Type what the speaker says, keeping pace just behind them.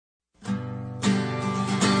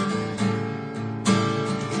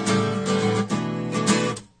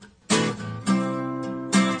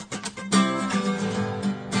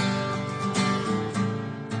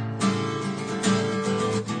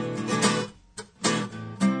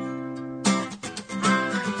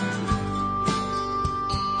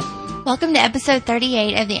Welcome to episode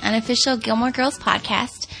 38 of the unofficial Gilmore Girls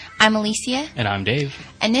podcast. I'm Alicia. And I'm Dave.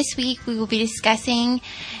 And this week we will be discussing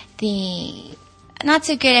the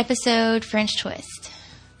not-so-good episode French Twist.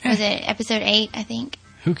 Was it episode 8, I think?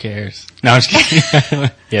 Who cares? No, I'm just kidding.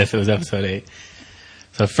 Yes, it was episode 8.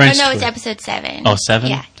 So French Twist. Twist. It's episode 7. Oh, 7?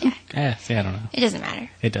 Yeah. See, I don't know. It doesn't matter.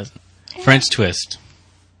 It doesn't. French Twist.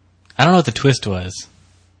 I don't know what the twist was.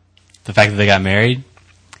 The fact that they got married?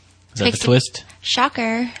 Is that the twist?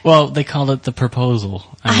 Shocker. Well, they called it the proposal.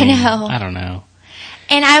 I know. I don't know.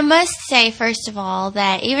 And I must say, first of all,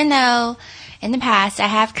 that even though in the past I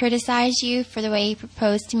have criticized you for the way you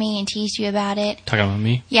proposed to me and teased you about it. Talking about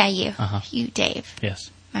me? Yeah, you. Uh-huh. You, Dave. Yes.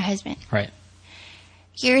 My husband. Right.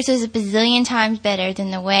 Yours was a bazillion times better than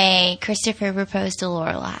the way Christopher proposed to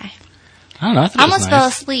Lorelai. I don't know. I thought I it was almost nice. fell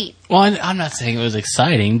asleep. Well, I'm not saying it was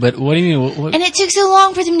exciting, but what do you mean? What? And it took so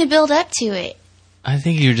long for them to build up to it. I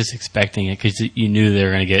think you were just expecting it because you knew they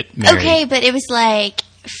were going to get married. Okay, but it was like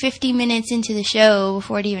 50 minutes into the show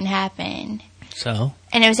before it even happened. So?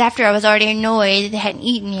 And it was after I was already annoyed that they hadn't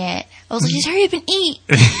eaten yet. I was like, just hurry up and eat.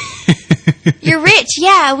 You're rich.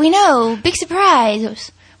 Yeah, we know. Big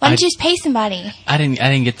surprise. Why don't you just pay somebody? I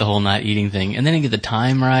didn't get the whole not eating thing. And they didn't get the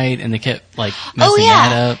time right, and they kept, like, messing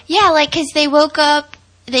that up. Yeah, like, because they woke up,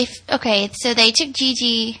 so they took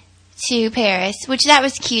Gigi to Paris, which that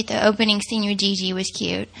was cute. The opening scene with Gigi was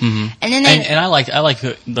cute. Mm-hmm. And then they... And I like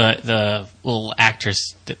the little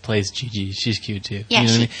actress that plays Gigi. She's cute, too. Yeah, you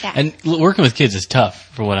know what I mean? And working with kids is tough,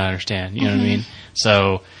 from what I understand. You know what I mean?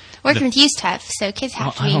 So... Working with you's tough, so kids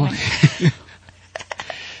have to be...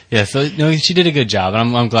 Yeah, so no, she did a good job,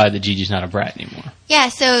 and I'm glad that Gigi's not a brat anymore. Yeah,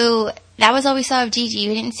 so that was all we saw of Gigi.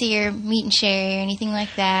 We didn't see her meet and share or anything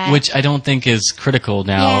like that. Which I don't think is critical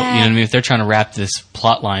now. Yeah. You know what I mean? If they're trying to wrap this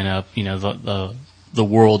plot line up, you know, the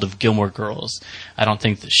world of Gilmore Girls, I don't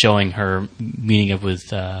think that showing her meeting up with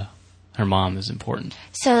her mom is important.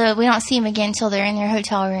 So we don't see them again until they're in their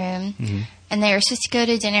hotel room, and they were supposed to go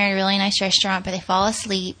to dinner at a really nice restaurant, but they fall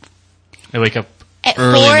asleep. They wake up at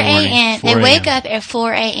early 4 in the morning. a.m. They wake up at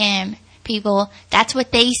 4 a.m., people. That's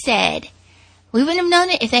what they said. We wouldn't have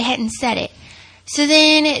known it if they hadn't said it. So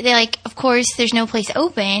then they of course, there's no place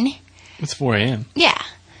open. It's 4 a.m. Yeah.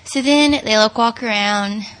 So then they walk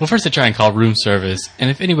around. Well, first they try and call room service,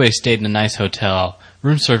 and if anybody stayed in a nice hotel,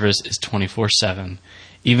 room service is 24/7.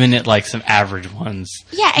 Even at some average ones.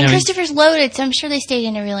 Yeah, and Christopher's loaded, so I'm sure they stayed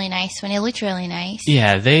in a really nice one. It looked really nice.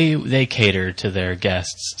 Yeah, they cater to their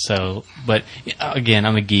guests. So, but again,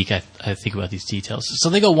 I'm a geek. I think about these details.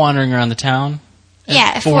 So they go wandering around the town.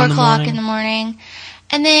 At 4 o'clock in the morning,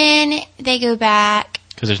 and then they go back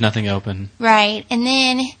because there's nothing open. Right, and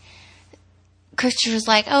then Christopher's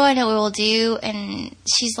like, "Oh, I know what we'll do," and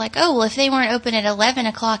she's like, "Oh, well, if they weren't open at 11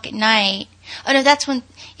 o'clock at night." Oh, no, that's when,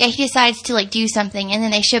 he decides to, do something, and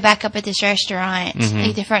then they show back up at this restaurant,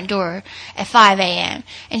 at the front door, at 5 a.m.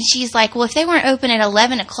 And she's like, well, if they weren't open at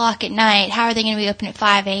 11 o'clock at night, how are they going to be open at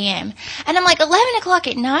 5 a.m.? And I'm like, 11 o'clock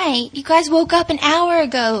at night? You guys woke up an hour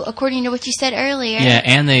ago, according to what you said earlier. Yeah,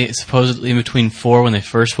 and they supposedly, in between 4 when they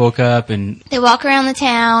first woke up, and... They walk around the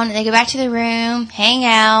town, they go back to their room, hang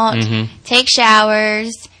out, take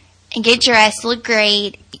showers, and get dressed, look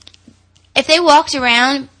great. If they walked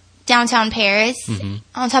around downtown Paris,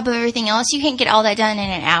 on top of everything else, you can't get all that done in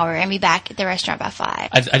an hour and be back at the restaurant by 5.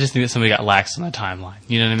 I just think that somebody got lax on the timeline.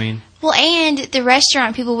 You know what I mean? Well, and the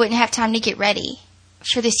restaurant people wouldn't have time to get ready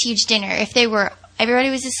for this huge dinner. If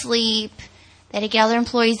everybody was asleep, they had to get all their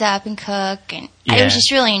employees up and cook, and it was just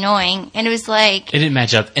really annoying. And it was it didn't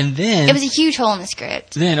match up. And then... It was a huge hole in the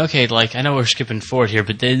script. Then, okay, I know we're skipping forward here,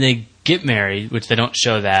 but then they get married, which they don't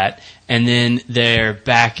show that, and then they're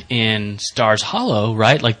back in Stars Hollow,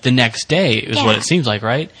 right? The next day is what it seems like,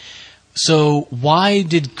 right? So why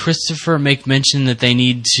did Christopher make mention that they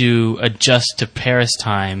need to adjust to Paris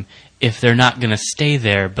time if they're not going to stay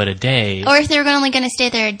there but a day? Or if they were only going to stay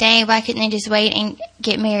there a day, why couldn't they just wait and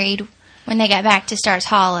get married when they got back to Stars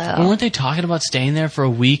Hollow? Well, weren't they talking about staying there for a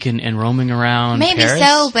week and roaming around Maybe Paris?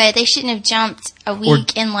 So, but they shouldn't have jumped a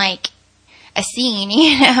week in a scene,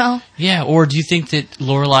 you know? Yeah, or do you think that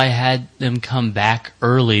Lorelai had them come back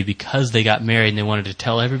early because they got married and they wanted to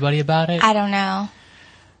tell everybody about it? I don't know.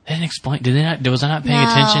 They didn't explain. Did they not? Was I not paying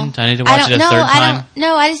attention? I need to watch it a third time?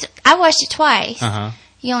 I watched it twice. Uh-huh.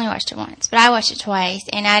 You only watched it once, but I watched it twice,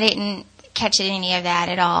 and I didn't catch any of that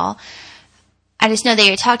at all. I just know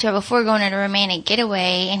they talked about before going on a romantic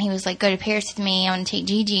getaway, and he was like, go to Paris with me, I want to take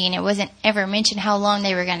Gigi, and it wasn't ever mentioned how long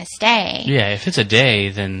they were going to stay. Yeah, if it's a day,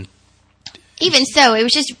 then... Even so, it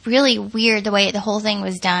was just really weird the way the whole thing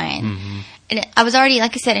was done. And I was already,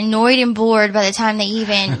 like I said, annoyed and bored by the time they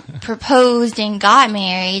even proposed and got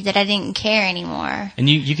married that I didn't care anymore. And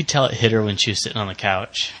you could tell it hit her when she was sitting on the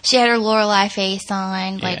couch. She had her Lorelai face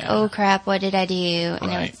on, like, Yeah. oh crap, what did I do? And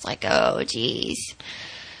Right. it was like, oh geez.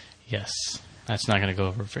 Yes. That's not going to go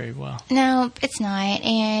over very well. No, it's not.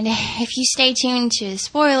 And if you stay tuned to the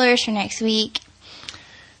spoilers for next week,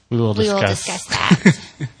 We will we will discuss that.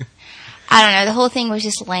 I don't know. The whole thing was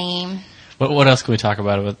just lame. What else can we talk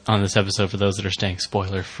about on this episode for those that are staying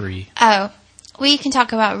spoiler free? Oh, we can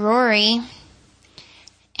talk about Rory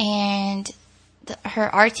and her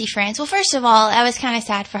artsy friends. Well, first of all, I was kind of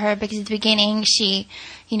sad for her because at the beginning she,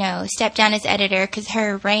 stepped down as editor because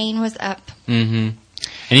her reign was up. Mm-hmm.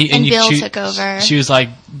 And Bill took over. She was like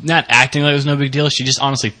not acting like it was no big deal. She just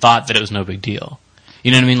honestly thought that it was no big deal.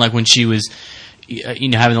 You know what I mean? Like when she was,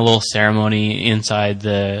 having a little ceremony inside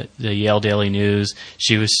the Yale Daily News,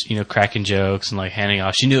 she was, cracking jokes and like handing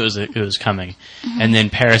off. She knew it was coming. Mm-hmm. And then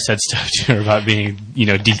Paris said stuff to her about being,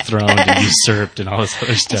 dethroned and usurped and all this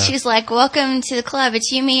other stuff. And she was like, "Welcome to the club.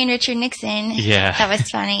 It's you, me, and Richard Nixon." Yeah. That was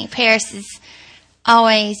funny. Paris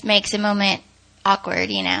always makes a moment awkward,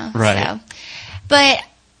 Right. So. But,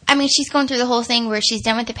 she's going through the whole thing where she's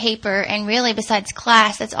done with the paper, and really, besides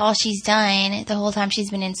class, that's all she's done the whole time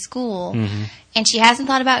she's been in school. Mm-hmm. And she hasn't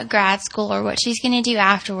thought about grad school or what she's going to do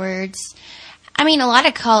afterwards. A lot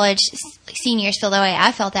of college seniors feel that way.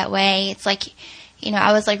 I felt that way. It's like,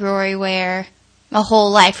 I was like Rory, where my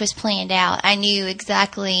whole life was planned out. I knew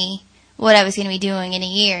exactly what I was going to be doing in a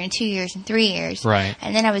year, in 2 years, in 3 years. Right.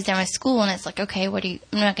 And then I was done with school, and it's like, okay, I'm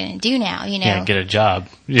not going to do now, Yeah, get a job.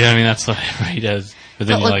 Yeah, that's what everybody does. But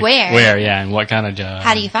then But look, like, where? Where, yeah, and what kind of job?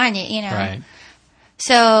 How do you find it, Right.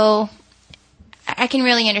 So I can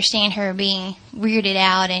really understand her being weirded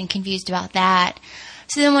out and confused about that.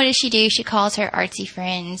 So then what does she do? She calls her artsy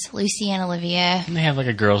friends, Lucy and Olivia. And they have like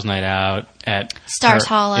a girls' night out at Stars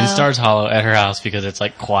Hollow. In Stars Hollow at her house because it's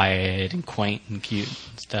like quiet and quaint and cute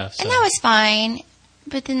and stuff. So. And that was fine.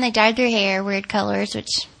 But then they dyed their hair weird colors, which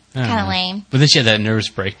kind of lame. But then she had that nervous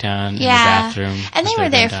breakdown in the bathroom. And they were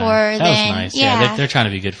there for That then. was nice. Yeah, they're trying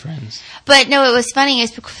to be good friends. But no, it was funny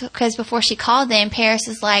is because before she called them, Paris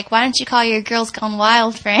was like, "Why don't you call your Girls Gone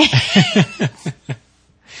Wild friend?"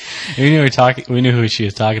 We knew who she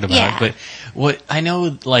was talking about. Yeah. But what I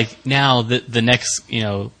know, like now, the next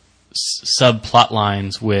subplot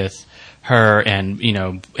lines with her and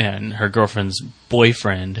her girlfriend's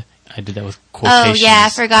boyfriend. I did that with quotations. Oh yeah, I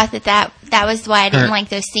forgot that was why I didn't like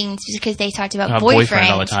those scenes because they talked about boyfriend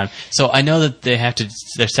all the time. So I know that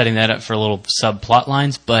they're setting that up for little subplot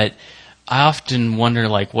lines, but I often wonder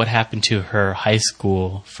like what happened to her high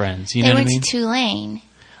school friends. You know what I mean? They went to Tulane.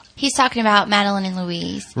 He's talking about Madeline and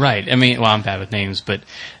Louise. Right. I'm bad with names, but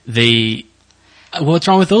what's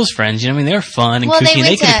wrong with those friends? They were fun and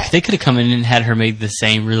kooky. They could have come in and had her make the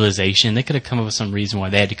same realization. They could have come up with some reason why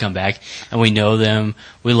they had to come back. And we know them.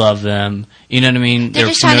 We love them. You know what I mean?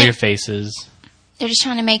 They're familiar faces. They're just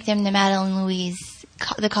trying to make them the Madeline and Louise,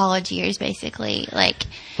 the college years, basically. Like,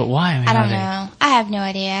 but why? I don't know. I have no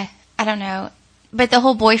idea. I don't know. But the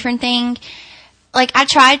whole boyfriend thing, like, I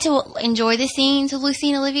tried to enjoy the scenes with Lucy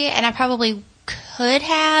and Olivia, and I probably could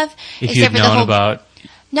have. If you'd known about...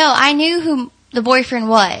 No, I knew who the boyfriend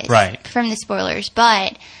was. Right. From the spoilers.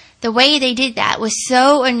 But the way they did that was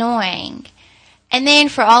so annoying. And then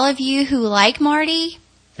for all of you who like Marty...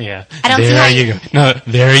 Yeah. I don't see how you go. No,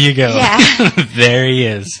 there you go. Yeah. There he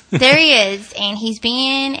is. There he is, and he's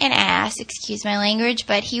being an ass, excuse my language,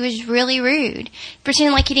 but he was really rude.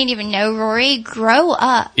 Pretending like he didn't even know Rory. Grow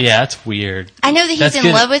up. Yeah, that's weird. I know that he's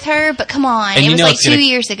in love with her, but come on. It was like 2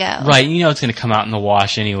 years ago. Right, it's going to come out in the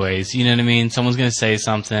wash anyways. You know what I mean? Someone's going to say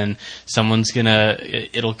something.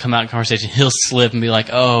 It'll come out in conversation. He'll slip and be like,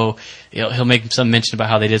 oh, he'll make some mention about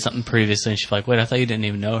how they did something previously, and she'll be like, wait, I thought you didn't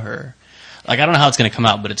even know her. Like, I don't know how it's going to come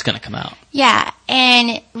out, but it's going to come out. Yeah,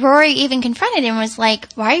 and Rory even confronted him and was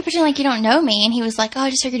like, why are you pretending like you don't know me? And he was like, oh, I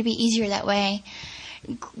just figured it'd be easier that way.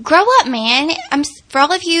 Grow up, man. For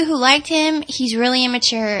all of you who liked him, he's really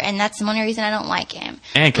immature, and that's the only reason I don't like him.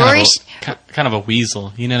 And kind of a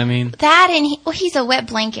weasel, you know what I mean? That, and he's a wet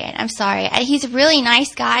blanket. I'm sorry. He's a really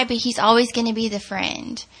nice guy, but he's always going to be the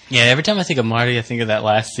friend. Yeah, every time I think of Marty, I think of that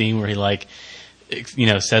last scene where he,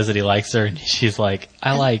 says that he likes her, and she's like,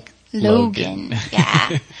 I like... Logan.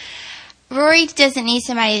 Yeah. Rory doesn't need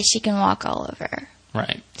somebody that she can walk all over.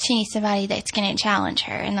 Right. She needs somebody that's going to challenge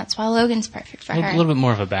her, and that's why Logan's perfect for her. A little bit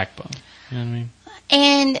more of a backbone. You know what I mean?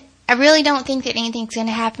 And I really don't think that anything's going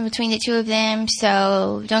to happen between the two of them,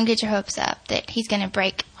 so don't get your hopes up that he's going to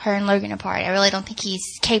break her and Logan apart. I really don't think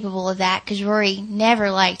he's capable of that because Rory never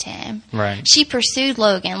liked him. Right. She pursued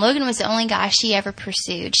Logan. Logan was the only guy she ever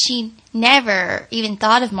pursued. She never even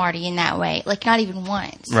thought of Marty in that way, like not even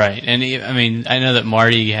once. Right. And I mean, I know that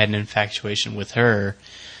Marty had an infatuation with her,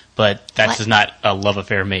 but that does not a love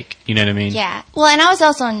affair make. You know what I mean? Yeah. Well, and I was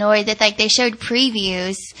also annoyed that like they showed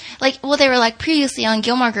previews, they were like previously on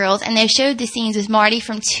Gilmore Girls, and they showed the scenes with Marty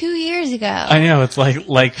from 2 years ago. I know, it's like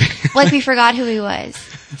like we forgot who he was.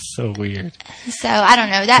 It's so weird. So I don't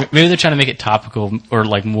know that. Maybe they're trying to make it topical or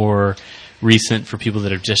like more recent for people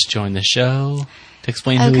that have just joined the show to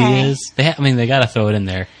explain who he is. They got to throw it in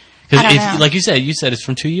there. Because, like you said it's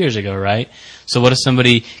from 2 years ago, right? So what if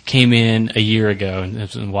somebody came in a year ago and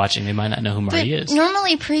was watching? They might not know who Marty is.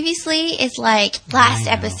 Normally, previously is like last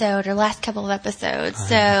episode or last couple of episodes.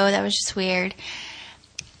 So that was just weird.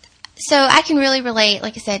 So I can really relate,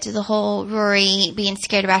 like I said, to the whole Rory being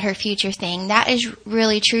scared about her future thing. That is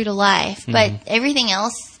really true to life. But everything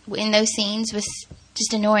else in those scenes was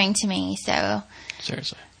just annoying to me. So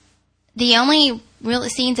seriously. The only real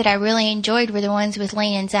scenes that I really enjoyed were the ones with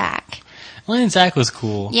Lane and Zach. Lane and Zach was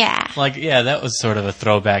cool. Yeah. That was sort of a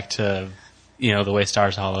throwback to, the way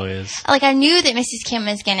Stars Hollow is. Like, I knew that Mrs. Kim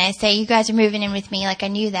was going to say, you guys are moving in with me. Like, I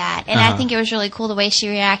knew that. And I think it was really cool the way she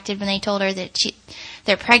reacted when they told her that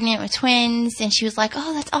they're pregnant with twins. And she was like,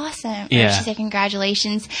 oh, that's awesome. Yeah. And she said,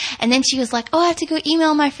 congratulations. And then she was like, oh, I have to go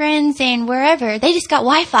email my friends and wherever. They just got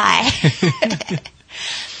Wi-Fi.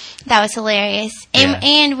 That was hilarious.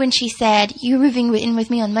 And when she said, you're moving in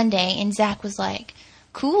with me on Monday, and Zach was like,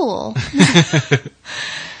 cool.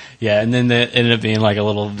 Yeah, and then it ended up being like a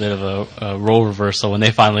little bit of a role reversal when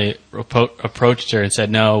they finally approached her and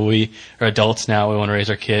said, no, we are adults now, we want to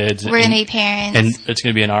raise our kids. We're going to be parents. And it's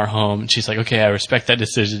going to be in our home. And she's like, okay, I respect that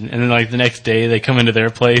decision. And then like the next day they come into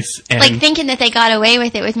their place. And like thinking that they got away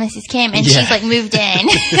with it with Mrs. Kim, and she's like moved in.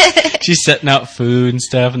 She's setting out food and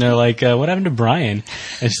stuff, and they're like, what happened to Brian?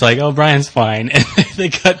 And she's like, oh, Brian's fine. And they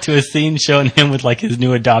cut to a scene showing him with like his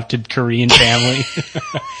new adopted Korean family.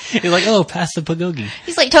 He's like, oh, pass the bulgogi.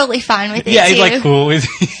 He's like totally fine with it. Yeah, he's like cool with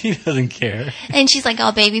it. He doesn't care. And she's like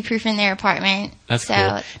all baby proof in their apartment. That's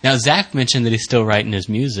cool. Now, Zach mentioned that he's still writing his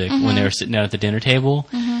music when they were sitting down at the dinner table.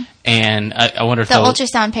 And I wonder if the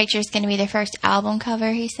ultrasound picture is going to be their first album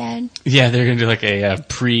cover, he said. Yeah, they're going to do like a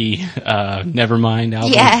pre-Nevermind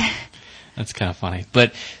album. Yeah. That's kind of funny.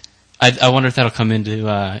 But I wonder if that'll come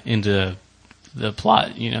into the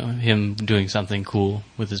plot, him doing something cool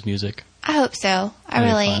with his music. I hope so.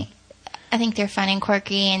 I think they're fun and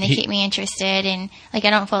quirky, and they keep me interested, and like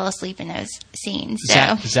I don't fall asleep in those scenes.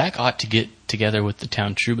 So. Zach ought to get together with the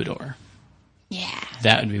Town Troubadour. Yeah.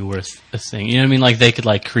 That would be worth a thing. You know what I mean? Like they could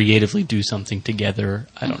like creatively do something together.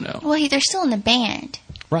 I don't know. Well, they're still in the band.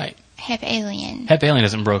 Right. Hep Alien. Hep Alien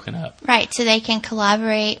hasn't broken up. Right, so they can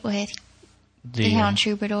collaborate with the Town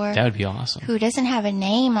Troubadour. That would be awesome. Who doesn't have a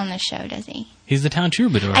name on the show, does he? He's the Town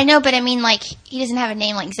Troubadour. I know, but I mean, like, he doesn't have a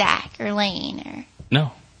name like Zach or Lane or...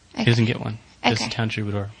 No, he doesn't get one. Okay. Just the Town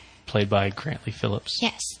Troubadour, played by Grantley Phillips.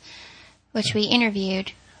 Yes, which we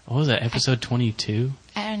interviewed. What was that, episode 22?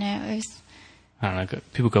 I don't know, it was... I don't know,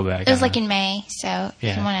 people go back. It was like in May, so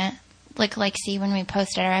if you want to see when we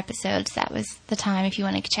posted our episodes, that was the time if you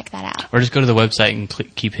want to check that out. Or just go to the website and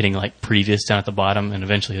keep hitting like previous down at the bottom, and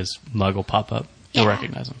eventually his mug will pop up. You'll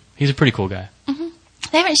recognize him. He's a pretty cool guy. Mm-hmm.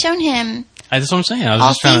 They haven't shown him that's what I'm saying. I was all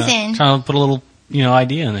just trying to put a little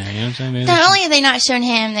idea in there. You know what I'm saying? Maybe not only have they not shown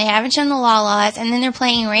him, they haven't shown the La-Las, and then they're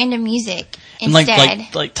playing random music instead.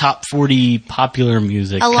 And like top 40 popular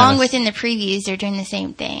music. Along within the previews, they're doing the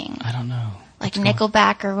same thing. I don't know. Like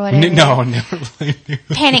Nickelback or whatever. No, never played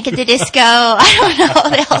Nickelback. Panic at the Disco. I don't know.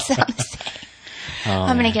 They all sound the same.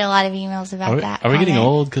 I'm going to get a lot of emails about that. Are we getting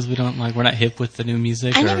old because we're not hip with the new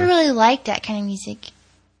music? I never really liked that kind of music.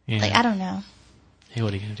 Yeah. Like, I don't know. Hey,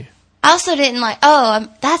 what are you going to do? I also didn't like...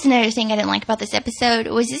 that's another thing I didn't like about this episode.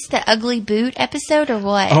 Was this the Ugly Boot episode or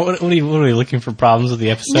what? Oh, what are you looking for problems with the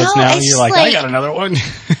episodes now? You're like, I got another one.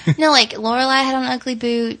 No, like, Lorelai had on ugly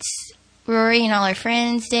boots. Rory and all her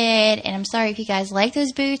friends did. And I'm sorry if you guys like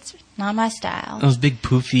those boots. Not my style. Those big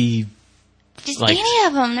poofy... Just like any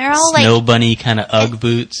of them. They're all snow bunny kind of Ugg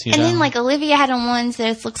boots. And then like Olivia had on ones that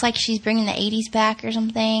it looks like she's bringing the 80s back or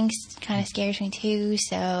something. Kind of scares me too,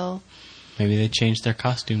 so... Maybe they changed their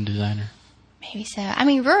costume designer. Maybe so. I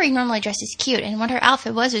mean, Rory normally dresses cute, and what her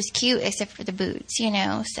outfit was cute except for the boots, so...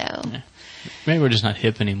 Yeah. Maybe we're just not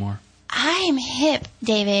hip anymore. I am hip,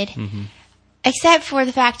 David. Mm-hmm. Except for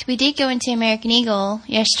the fact we did go into American Eagle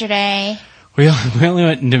yesterday. We only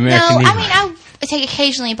went into American Eagle. I mean, I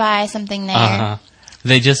occasionally buy something there. Uh-huh.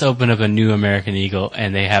 They just opened up a new American Eagle,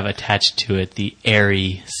 and they have attached to it the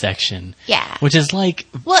Aerie section. Yeah. Which is like...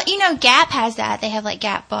 Well, Gap has that. They have,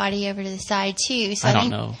 Gap body over to the side, too. So I don't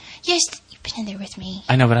know. Yes, you've been in there with me.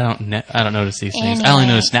 I know, but I don't notice these things. I only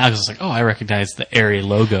notice now because it's like, I recognize the Aerie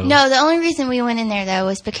logo. No, the only reason we went in there, though,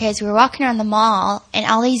 was because we were walking around the mall, and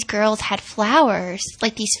all these girls had flowers,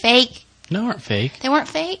 like these fake... No, they weren't fake. They weren't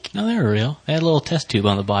fake? No, they were real. They had a little test tube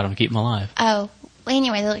on the bottom to keep them alive. Oh. Well,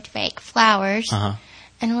 anyway, they looked fake. Flowers. Uh-huh.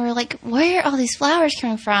 And we were like, where are all these flowers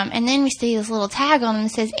coming from? And then we see this little tag on them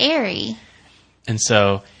that says Aerie. And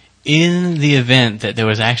so, in the event that there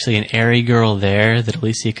was actually an Aerie girl there that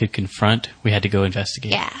Alicia could confront, we had to go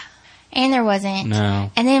investigate. Yeah. And there wasn't.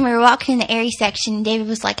 No. And then we were walking in the Aerie section, and David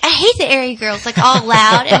was like, I hate the Aerie girls, all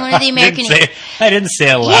loud. And one of the American... I didn't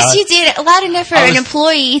say it loud. Yes, you did. Loud enough for an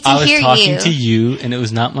employee to hear you. I was talking to you, and it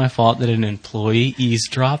was not my fault that an employee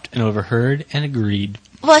eavesdropped and overheard and agreed.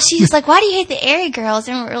 Well, she was like, why do you hate the Aerie girls?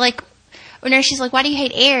 And we were like... she's like, why do you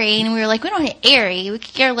hate Aerie? And we were like, we don't hate Aerie. We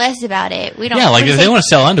could care less about it. We don't. Yeah, if they want to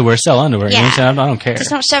sell underwear, sell underwear. Yeah. You know what I'm saying? I don't care. Just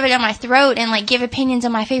don't shove it down my throat and give opinions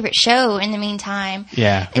on my favorite show in the meantime.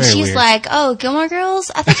 Yeah, and she's weird. like, oh, Gilmore Girls?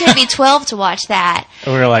 I thought you had to be 12 to watch that.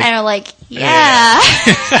 And we were like, yeah.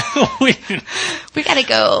 We gotta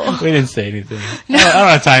go. We didn't say anything. No. I don't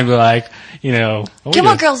have time to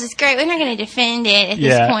Gilmore Girls is great. We're not going to defend it at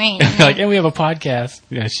this point. And we have a podcast.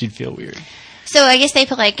 Yeah, she'd feel weird. So I guess they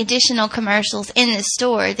put additional commercials in the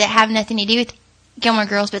store that have nothing to do with Gilmore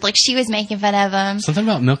Girls, but she was making fun of them. Something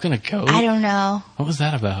about milking a goat? I don't know. What was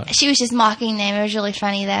that about? She was just mocking them. It was really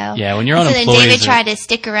funny though. Yeah, when you're on employees. So then David tried to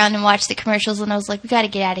stick around and watch the commercials, and I was like, we got to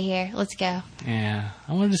get out of here. Let's go. Yeah,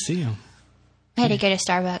 I wanted to see him. I had to go to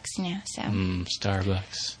Starbucks, so.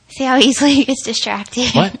 Starbucks. See how easily he gets distracted.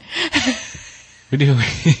 What? We do.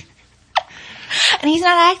 And he's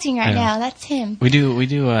not acting right now. That's him. We do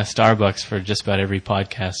Starbucks for just about every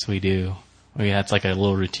podcast we do. That's like a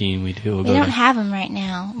little routine we do. We don't have them right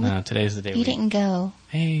now. No, today's the day. You didn't go.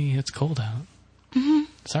 Hey, it's cold out. Mm-hmm.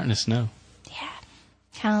 It's starting to snow. Yeah.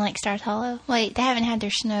 Kind of like Stars Hollow. Wait, they haven't had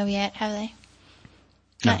their snow yet, have they?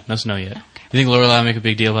 No snow yet. Okay. You think Lorelai will make a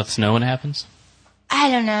big deal about the snow when it happens? I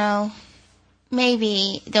don't know.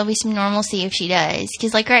 Maybe there'll be some normalcy if she does.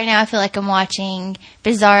 Because, right now I feel like I'm watching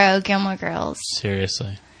Bizarro Gilmore Girls.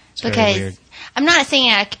 Seriously. It's because very weird. I'm not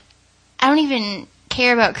saying I don't even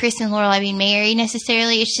care about Chris and Lorelai being married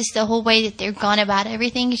necessarily. It's just the whole way that they're gone about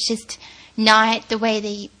everything. It's just not the way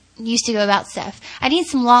they used to go about stuff. I need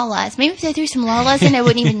some Lalas. Maybe if they threw some Lalas in, I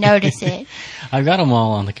wouldn't even notice it. I've got them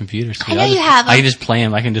all on the computer screen. I know you have them. I can just play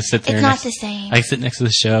them. I can just sit there. It's not the same. I can sit next to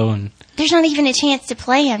the show and... There's not even a chance to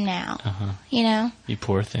play them now. Uh-huh. You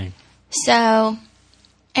poor thing. So,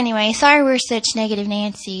 anyway, sorry we're such negative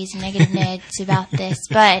Nancys and negative Neds about this,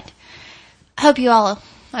 but I hope you all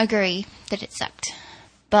agree that it sucked.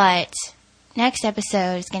 But next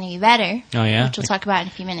episode is going to be better. Oh, yeah? Which we'll talk about in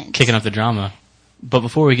a few minutes. Kicking up the drama. But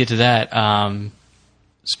before we get to that,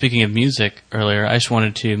 speaking of music earlier, I just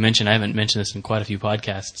wanted to mention, I haven't mentioned this in quite a few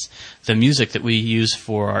podcasts, the music that we use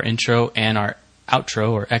for our intro and our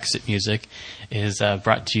outro or exit music is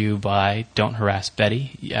brought to you by Don't Harass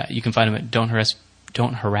Betty. Yeah, you can find them at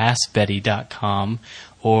don'tharassbetty.com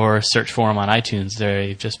or search for them on iTunes.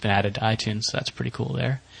 They've just been added to iTunes, so that's pretty cool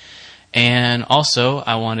there. And also,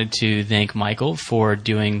 I wanted to thank Michael for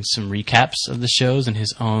doing some recaps of the shows in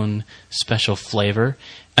his own special flavor.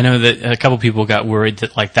 I know that a couple people got worried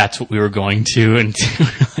that that's what we were going to, and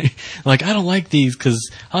I don't like these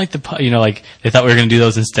because I like they thought we were going to do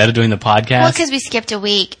those instead of doing the podcast. Well, because we skipped a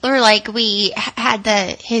week, or we had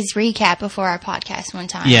his recap before our podcast one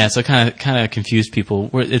time. Yeah, so kind of confused people.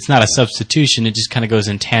 It's not a substitution; it just kind of goes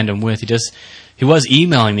in tandem with. He was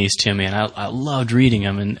emailing these to me, and I loved reading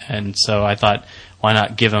them, and so I thought, why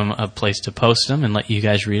not give him a place to post them and let you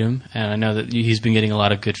guys read them? And I know that he's been getting a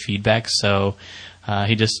lot of good feedback, so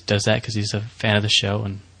he just does that because he's a fan of the show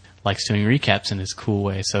and likes doing recaps in his cool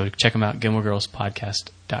way. So check him out,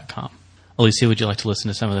 GilmoreGirlsPodcast.com. Alicia, would you like to listen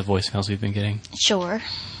to some of the voicemails we've been getting? Sure.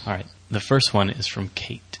 All right. The first one is from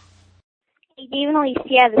Kate. Hey, Dave and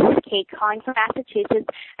Alicia, this is Kate calling from Massachusetts.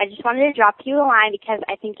 I just wanted to drop you a line because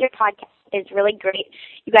I think your podcast is really great.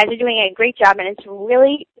 You guys are doing a great job, and it's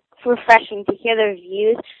really refreshing to hear the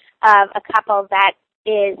reviews of a couple that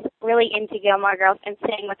is really into Gilmore Girls and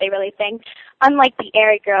saying what they really think, unlike the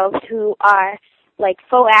Aerie girls who are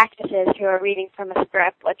faux actresses who are reading from a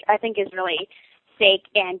script, which I think is really fake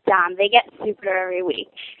and dumb. They get super every week.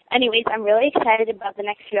 Anyways, I'm really excited about the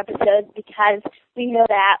next few episodes because we know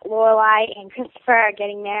that Lorelai and Christopher are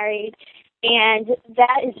getting married, and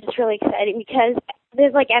that is just really exciting because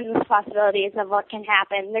there's endless possibilities of what can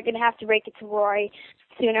happen. They're going to have to break it to Rory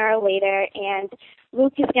sooner or later, and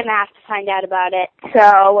Luke is going to have to find out about it.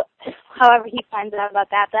 So, however he finds out about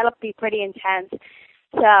that, that'll be pretty intense.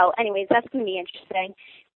 So, anyways, that's going to be interesting.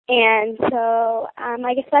 And so,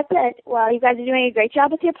 I guess that's it. Well, you guys are doing a great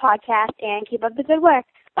job with your podcast, and keep up the good work.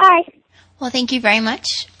 Bye. Well, thank you very much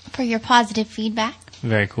for your positive feedback.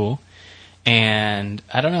 Very cool. And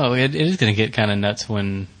I don't know, it is going to get kind of nuts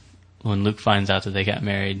when Luke finds out that they got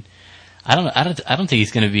married. I don't think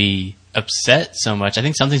he's going to be upset so much. I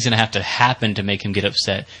think something's going to have to happen to make him get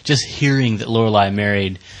upset. Just hearing that Lorelai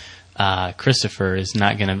married Christopher is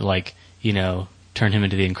not going to turn him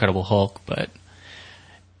into the Incredible Hulk. But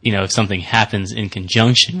if something happens in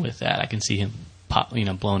conjunction with that, I can see him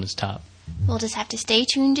blowing his top. We'll just have to stay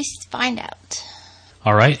tuned to find out.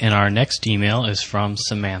 All right, and our next email is from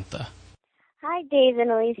Samantha. Hi, Dave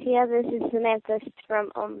and Alicia. This is Samantha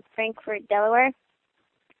from Frankfort, Delaware.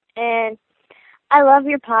 And I love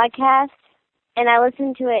your podcast, and I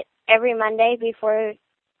listen to it every Monday before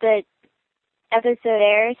the episode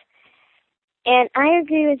airs. And I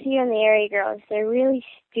agree with you on the Airy Girls. They're really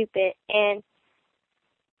stupid, and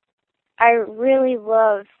I really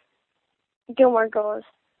love Gilmore Girls.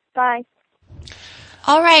 Bye.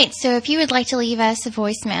 All right, so if you would like to leave us a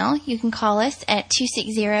voicemail, you can call us at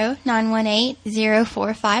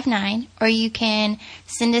 260-918-0459, or you can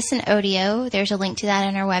send us an audio. There's a link to that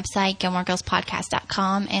on our website,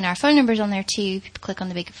 GilmoreGirlsPodcast.com, and our phone number's on there too. You can click on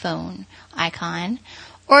the big phone icon.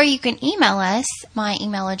 Or you can email us. My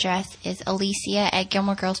email address is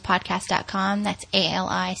alicia@GilmoreGirlsPodcast.com. That's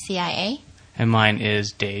ALICIA. And mine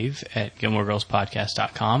is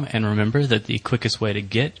Dave@GilmoreGirlsPodcast.com. And remember that the quickest way to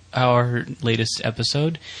get our latest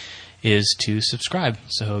episode is to subscribe.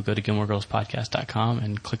 So go to GilmoreGirlsPodcast.com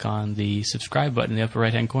and click on the subscribe button in the upper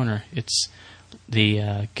right-hand corner. It's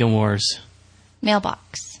the Gilmore's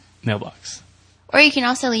mailbox. Or you can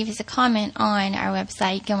also leave us a comment on our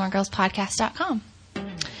website, GilmoreGirlsPodcast.com.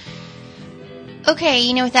 Okay,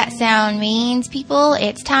 you know what that sound means, people?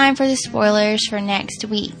 It's time for the spoilers for next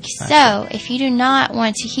week. So, if you do not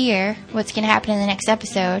want to hear what's going to happen in the next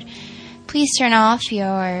episode, please turn off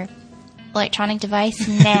your electronic device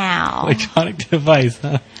now. Electronic device,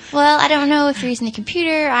 huh? Well, I don't know if you're using a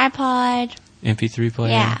computer, iPod. MP3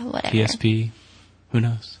 player? Yeah, whatever. PSP? Who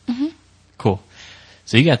knows? Mm-hmm. Cool.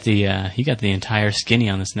 So you got the entire skinny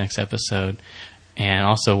on this next episode, and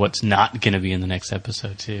also what's not going to be in the next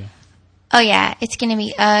episode, too. Oh, yeah, it's going to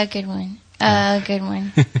be a good one. A good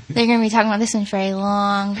one. They're going to be talking about this one for a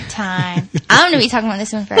long time. I'm going to be talking about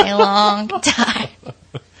this one for a long time.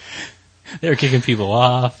 They were kicking people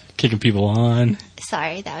off, kicking people on.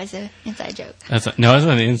 Sorry, that was an inside joke. No, it's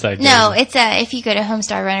not an inside joke. No, it's if you go to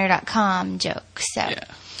homestarrunner.com joke. So, yeah.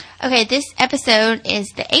 Okay, this episode is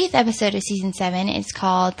the 8th episode of Season 7. It's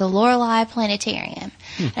called The Lorelei Planetarium.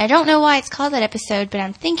 And I don't know why it's called that episode, but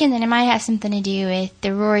I'm thinking that it might have something to do with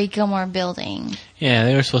the Rory Gilmore building. Yeah,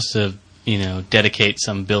 they were supposed to, dedicate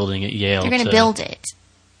some building at Yale. They're going to build it.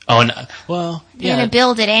 Oh, no. Well, yeah. They're going to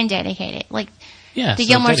build it and dedicate it. The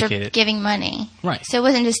Gilmores are giving money. Right. So it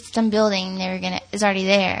wasn't just some building they were going to, is already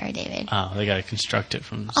there, David. Oh, they got to construct it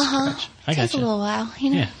from scratch. I got Takes a little while,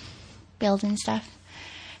 Yeah. Building stuff.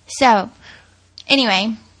 So,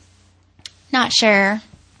 anyway, not sure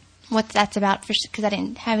what that's about because I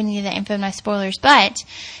didn't have any of that info in my spoilers, but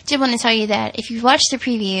did want to tell you that if you've watched the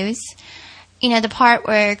previews, the part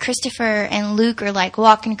where Christopher and Luke are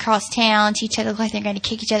walking across town to each other, like they're going to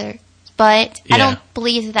kick each other's butt. Yeah. I don't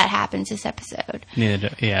believe that happens this episode.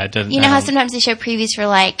 It doesn't. You know how sometimes they show previews for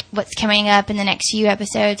what's coming up in the next few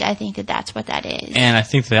episodes? I think that that's what that is. And I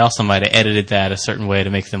think they also might have edited that a certain way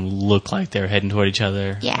to make them look like they're heading toward each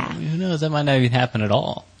other. Yeah. Who knows? That might not even happen at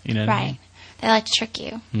all. You know what I mean? They like to trick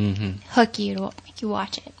you. Mm-hmm. Hook you to make you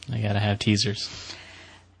watch it. They gotta have teasers.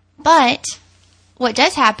 But what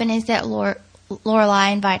does happen is that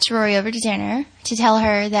Lorelai invites Rory over to dinner to tell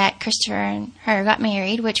her that Christopher and her got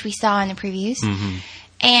married, which we saw in the previews. Mm-hmm.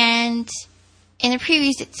 And in the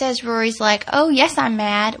previews, it says Rory's like, "Oh, yes, I'm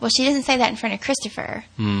mad." Well, she doesn't say that in front of Christopher.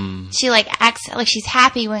 Mm. She acts like she's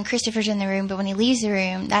happy when Christopher's in the room, but when he leaves the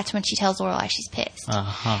room, that's when she tells Lorelai she's pissed.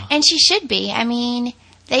 Uh-huh. And she should be. I mean,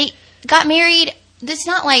 they got married. It's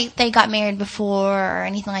not like they got married before or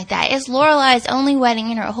anything like that. It's Lorelai's only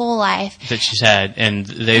wedding in her whole life that she's had, and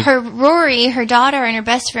Rory, her daughter, and her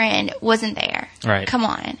best friend wasn't there. Right? Come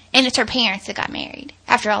on, and it's her parents that got married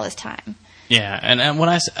after all this time. Yeah, and when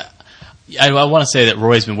I want to say that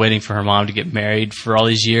Rory's been waiting for her mom to get married for all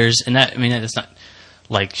these years, and that's not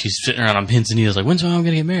like she's sitting around on pins and needles like, when's my mom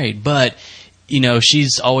going to get married? But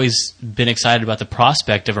she's always been excited about the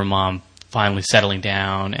prospect of her mom finally settling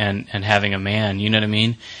down and having a man, you know what I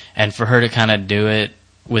mean? And for her to kind of do it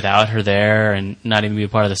without her there and not even be a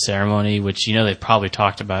part of the ceremony, which, they've probably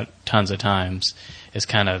talked about tons of times, is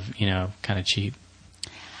kind of cheap.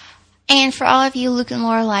 And for all of you Luke and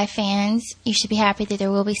Lorelai fans, you should be happy that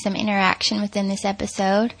there will be some interaction within this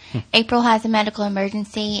episode. April has a medical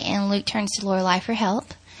emergency, and Luke turns to Lorelai for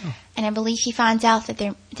help. Oh. And I believe he finds out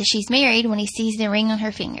that she's married when he sees the ring on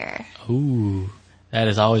her finger. Ooh, that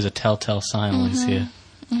is always a telltale sign when you see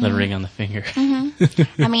the ring on the finger.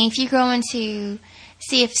 I mean, if you're going to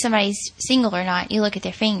see if somebody's single or not, you look at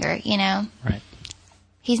their finger, Right.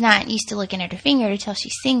 He's not used to looking at her finger to tell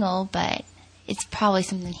she's single, but it's probably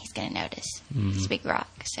something he's going to notice. It's a big rock.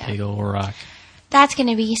 So. Big old rock. That's going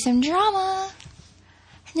to be some drama.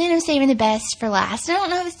 And then I'm saving the best for last. I don't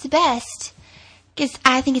know if it's the best, because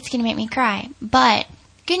I think it's going to make me cry. But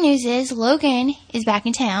good news is Logan is back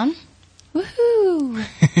in town. Woohoo!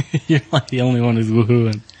 You're like the only one who's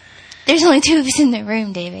woohooing. There's only 2 of us in the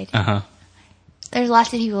room, David. Uh-huh. There's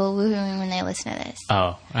lots of people woohooing when they listen to this.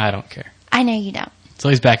 Oh, I don't care. I know you don't. So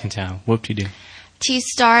he's back in town. Whoop-de-doo. To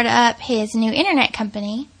start up his new internet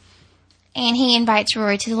company, and he invites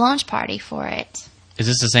Rory to the launch party for it. Is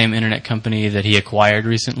this the same internet company that he acquired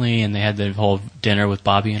recently, and they had the whole dinner with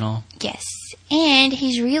Bobby and all? Yes. And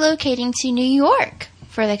he's relocating to New York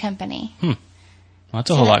for the company. Well,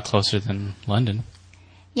 that's a whole lot closer than London.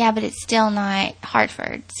 Yeah, but it's still not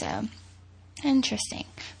Hartford, so interesting.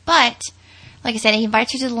 But, like I said, he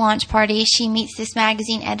invites her to the launch party. She meets this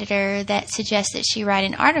magazine editor that suggests that she write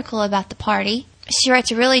an article about the party. She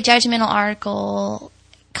writes a really judgmental article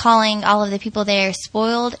calling all of the people there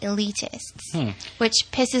spoiled elitists, which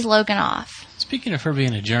pisses Logan off. Speaking of her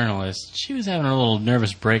being a journalist, she was having a little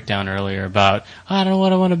nervous breakdown earlier about, I don't know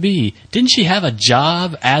what I want to be. Didn't she have a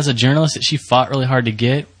job as a journalist that she fought really hard to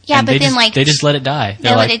get? Yeah, and but then, they just let it die.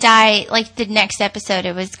 They let it die, like, the next episode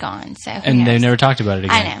it was gone, so and they never talked about it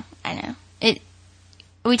again. I know.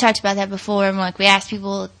 We talked about that before, and we asked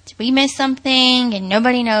people, did we miss something? And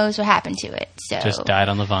nobody knows what happened to it. So just died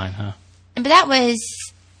on the vine, huh? But that was,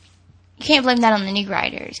 you can't blame that on the new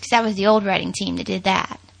writers, because that was the old writing team that did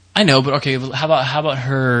that. I know, but okay, how about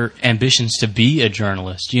her ambitions to be a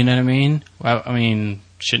journalist? You know what I mean? I mean,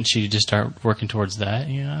 shouldn't she just start working towards that?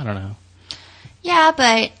 I don't know. Yeah,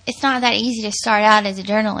 but it's not that easy to start out as a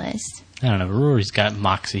journalist. I don't know. Rory's got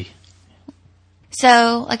moxie.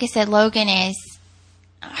 So, like I said, Logan is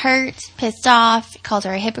hurt, pissed off, calls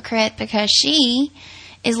her a hypocrite because she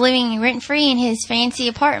is living rent-free in his fancy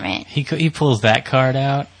apartment. He pulls that card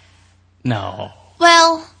out? No.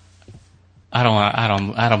 Well, I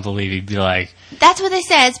don't believe he'd be like... That's what it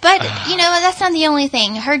says, but, that's not the only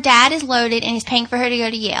thing. Her dad is loaded and is paying for her to go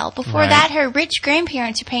to Yale. Before that, her rich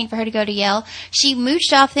grandparents are paying for her to go to Yale. She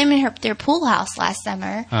mooched off them in their pool house last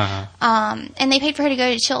summer. And they paid for her to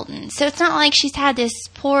go to Chilton. So it's not like she's had this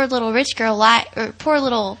poor little rich girl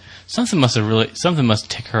Something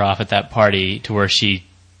must tick her off at that party to where she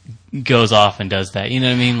goes off and does that. You know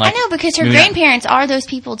what I mean? Like, I know, because her grandparents are those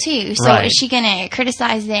people too. So right. Is she going to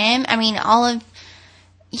criticize them? I mean,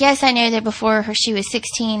 yes, I know that before she was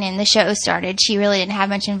 16 and the show started, she really didn't have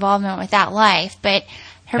much involvement with that life. But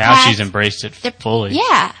she's embraced it fully.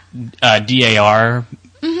 Yeah. DAR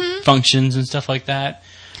functions and stuff like that.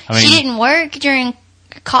 I mean, she didn't work during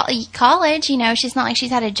college. She's not like she's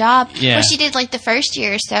had a job. Yeah. Well, she did like the first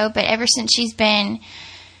year or so, but ever since she's been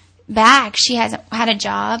back, she hasn't had a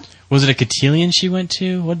job. Was it a cotillion she went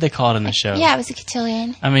to? What did they call it in the show? Yeah, it was a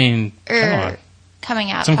cotillion. I mean, come on.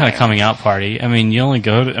 Coming out Some party. kind of coming out party. I mean, you only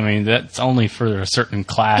go to... I mean, that's only for a certain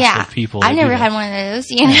class of people. I've never had one of those,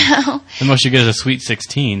 The most you get is a sweet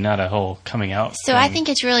 16, not a whole coming out So thing. I think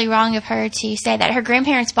it's really wrong of her to say that. Her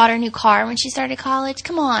grandparents bought her a new car when she started college.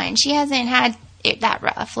 Come on. She hasn't had it that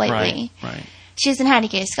rough lately. Right. She hasn't had to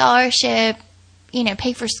get a scholarship,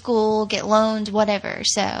 pay for school, get loans, whatever.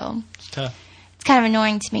 So it's tough. It's kind of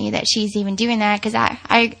annoying to me that she's even doing that, because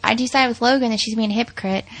I do side with Logan that she's being a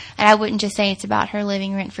hypocrite, and I wouldn't just say it's about her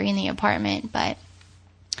living rent-free in the apartment. But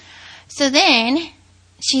so then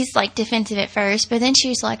she's like defensive at first, but then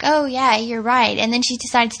she's like, oh yeah, you're right, and then she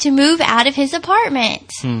decides to move out of his apartment.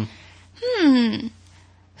 Who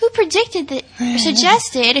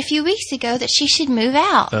suggested a few weeks ago that she should move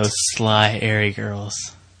out? Those sly, airy girls.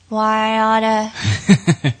 Why oughta...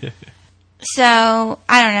 So,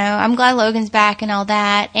 I don't know. I'm glad Logan's back and all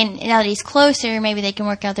that. And now that he's closer, maybe they can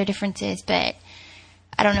work out their differences, but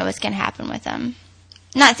I don't know what's going to happen with them.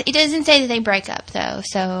 It doesn't say that they break up, though,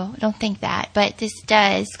 so I don't think that. But this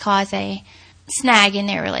does cause a snag in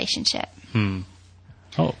their relationship.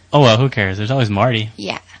 Oh, well, who cares? There's always Marty.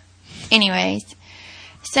 Yeah. Anyways.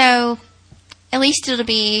 So, at least it'll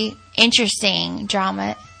be interesting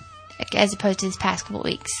drama as opposed to this past couple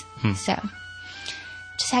weeks. So...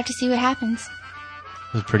 just have to see what happens.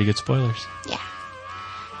 Those are pretty good spoilers. Yeah.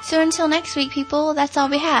 So until next week, people, that's all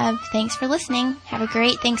we have. Thanks for listening. Have a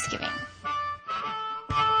great Thanksgiving.